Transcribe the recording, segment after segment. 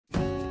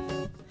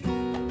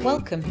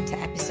Welcome to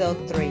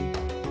episode 3,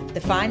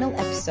 the final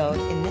episode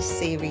in this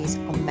series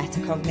on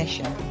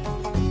metacognition.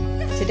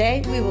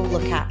 Today we will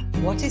look at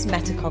what is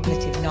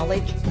metacognitive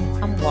knowledge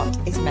and what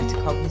is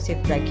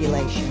metacognitive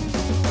regulation.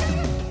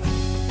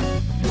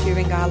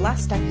 During our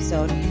last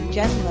episode,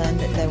 Jen learned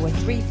that there were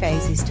 3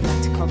 phases to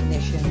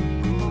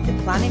metacognition: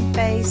 the planning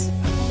phase,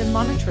 the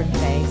monitoring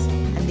phase,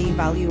 and the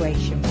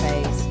evaluation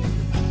phase.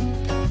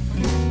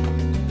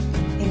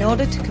 In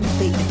order to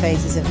complete the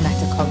phases of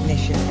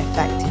metacognition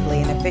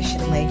effectively and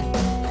efficiently,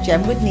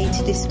 Jen would need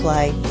to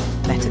display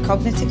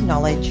metacognitive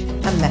knowledge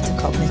and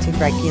metacognitive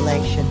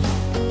regulation.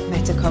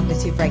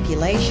 Metacognitive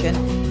regulation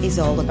is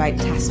all about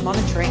task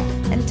monitoring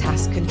and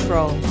task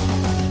control.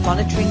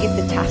 Monitoring if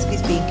the task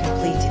is being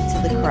completed to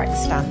the correct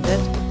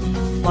standard.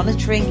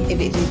 Monitoring if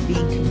it is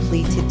being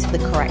completed to the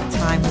correct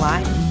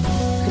timeline.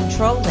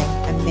 Controlling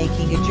and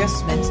making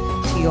adjustments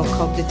to your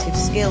cognitive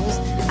skills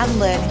and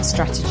learning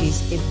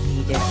strategies if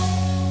needed.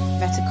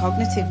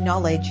 Metacognitive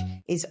knowledge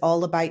is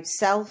all about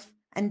self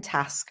and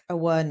task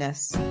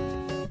awareness.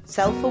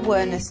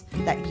 Self-awareness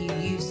that you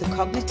use the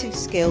cognitive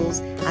skills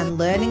and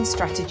learning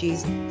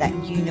strategies that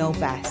you know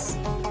best.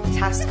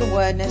 Task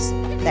awareness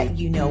that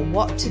you know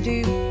what to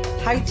do,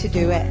 how to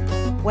do it,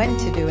 when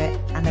to do it,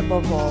 and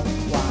above all,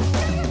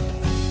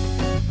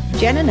 why.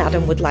 Jen and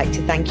Adam would like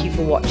to thank you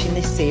for watching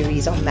this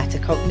series on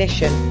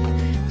metacognition.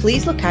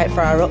 Please look out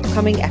for our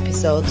upcoming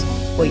episodes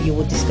where you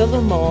will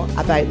discover more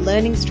about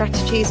learning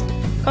strategies,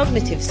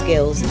 cognitive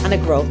skills, and a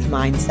growth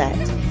mindset.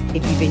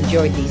 If you've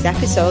enjoyed these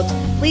episodes,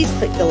 please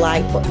click the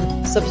like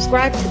button,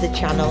 subscribe to the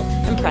channel,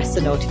 and press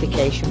the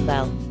notification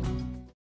bell.